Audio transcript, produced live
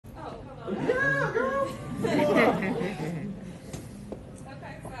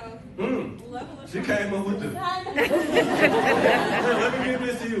She came up with the... Let me give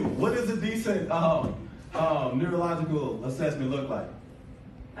this to you. What does a decent neurological assessment look like?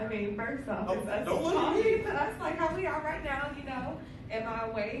 I mean, first off, it's us Don't look at me. talking to us like how we are right now, you know. Am I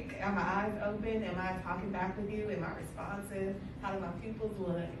awake? Are my eyes open? Am I talking back with you? Am I responsive? How do my pupils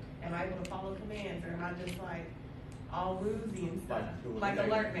look? Am I able to follow commands? Or am I just like all woozy and stuff? Like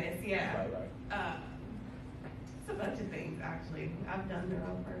alertness, yeah. Right. It's a bunch of things, actually. I've done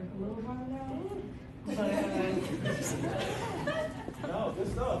neuro for a little while now. But, No,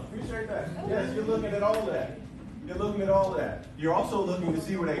 good stuff. Appreciate that. Yes, you're looking at all of that. You're looking at all of that. You're also looking to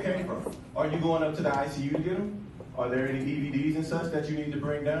see where they came from. Are you going up to the ICU to get them? Are there any EVDs and such that you need to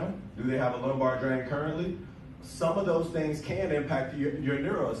bring down? Do they have a lumbar drain currently? Some of those things can impact your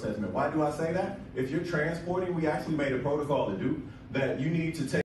neuro assessment. Why do I say that? If you're transporting, we actually made a protocol to do that. You need to take